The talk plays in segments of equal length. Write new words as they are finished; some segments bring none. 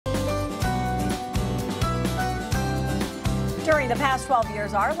During the past 12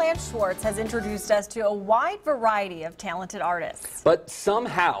 years, our Lance Schwartz has introduced us to a wide variety of talented artists. But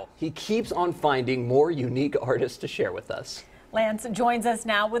somehow, he keeps on finding more unique artists to share with us. Lance joins us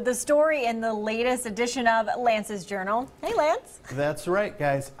now with the story in the latest edition of Lance's Journal. Hey, Lance. That's right,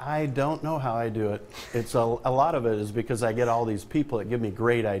 guys. I don't know how I do it. It's a lot of it is because I get all these people that give me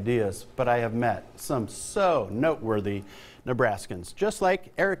great ideas, but I have met some so noteworthy Nebraskans, just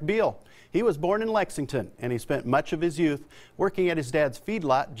like Eric Biehl. He was born in Lexington, and he spent much of his youth working at his dad's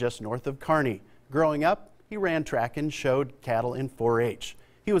feedlot just north of Kearney. Growing up, he ran track and showed cattle in 4-H.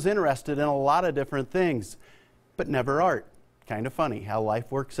 He was interested in a lot of different things, but never art. Kind of funny how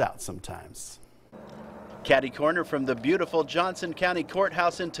life works out sometimes. Catty corner from the beautiful Johnson County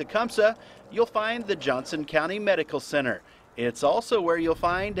Courthouse in Tecumseh, you'll find the Johnson County Medical Center. It's also where you'll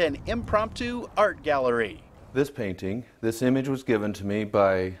find an impromptu art gallery. This painting, this image was given to me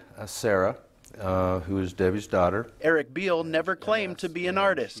by Sarah, who is Debbie's daughter. Eric Biehl never claimed to be an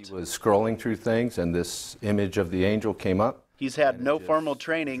artist. He was scrolling through things and this image of the angel came up. He's had no formal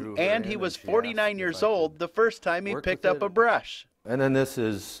training, and he was 49 years old the first time he picked up a brush. And then this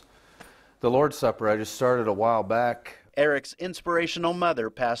is the Lord's Supper I just started a while back. Eric's inspirational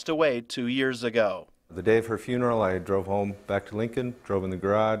mother passed away 2 years ago. The day of her funeral, I drove home back to Lincoln, drove in the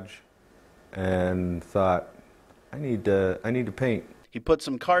garage, and thought, I need to paint. He put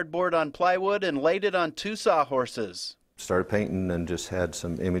some cardboard on plywood and laid it on 2 sawhorses. Started painting and just had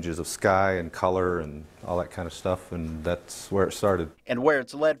some images of sky and color and all that kind of stuff, and that's where it started. And where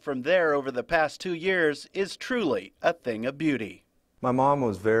it's led from there over the past 2 years is truly a thing of beauty. My mom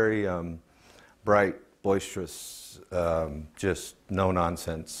was very bright, boisterous, just no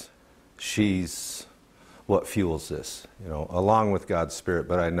nonsense. She's what fuels this, you know, along with God's Spirit,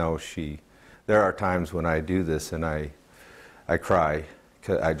 but I know there are times when I do this and I cry,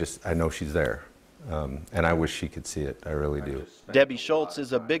 'cause I know she's there. And I wish she could see it. I really do. Debbie Schultz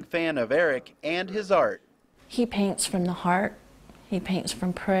is a big fan of Eric and his art. He paints from the heart. He paints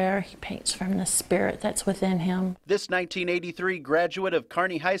from prayer. He paints from the spirit that's within him. This 1983 graduate of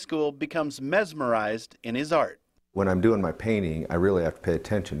Kearney High School becomes mesmerized in his art. When I'm doing my painting, I really have to pay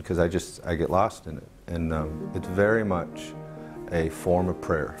attention because I get lost in it. And it's very much a form of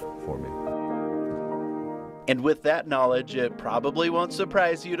prayer for me. And with that knowledge, it probably won't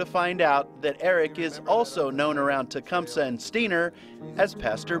surprise you to find out that Eric is also known around Tecumseh and Steiner as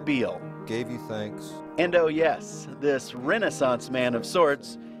Pastor Biehl. Gave you thanks. And oh yes, this Renaissance man of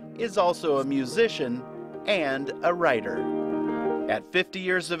sorts is also a musician and a writer. At 50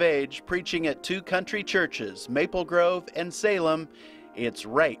 years of age, preaching at 2 country churches, Maple Grove and Salem, it's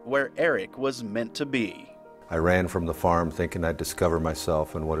right where Eric was meant to be. I ran from the farm thinking I'd discover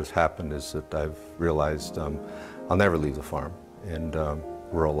myself, and what has happened is that I've realized I'll never leave the farm and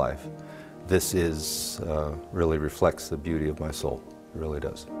rural life. This really reflects the beauty of my soul. It really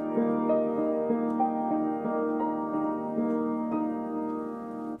does.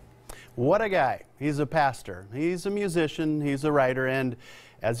 What a guy. He's a pastor, he's a musician, he's a writer, and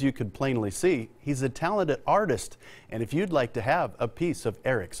as you could plainly see, he's a talented artist. And if you'd like to have a piece of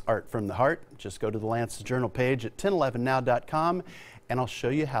Eric's art from the heart, just go to the Lance's Journal page at 1011now.com and I'll show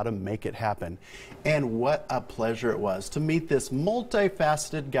you how to make it happen. And what a pleasure it was to meet this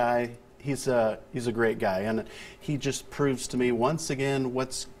multifaceted guy. He's a great guy, and he just proves to me once again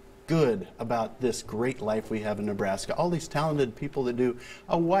what's good about this great life we have in Nebraska. All these talented people that do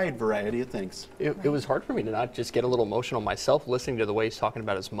a wide variety of things. It was hard for me to not just get a little emotional myself listening to the way he's talking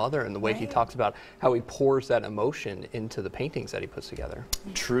about his mother and the way he talks about how he pours that emotion into the paintings that he puts together.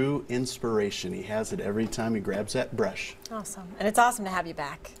 True inspiration. He has it every time he grabs that brush. Awesome. And it's awesome to have you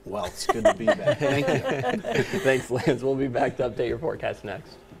back. Well, it's good to be back. Thank you. Thanks, Lance. We'll be back to update your forecast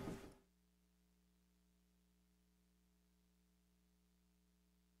next.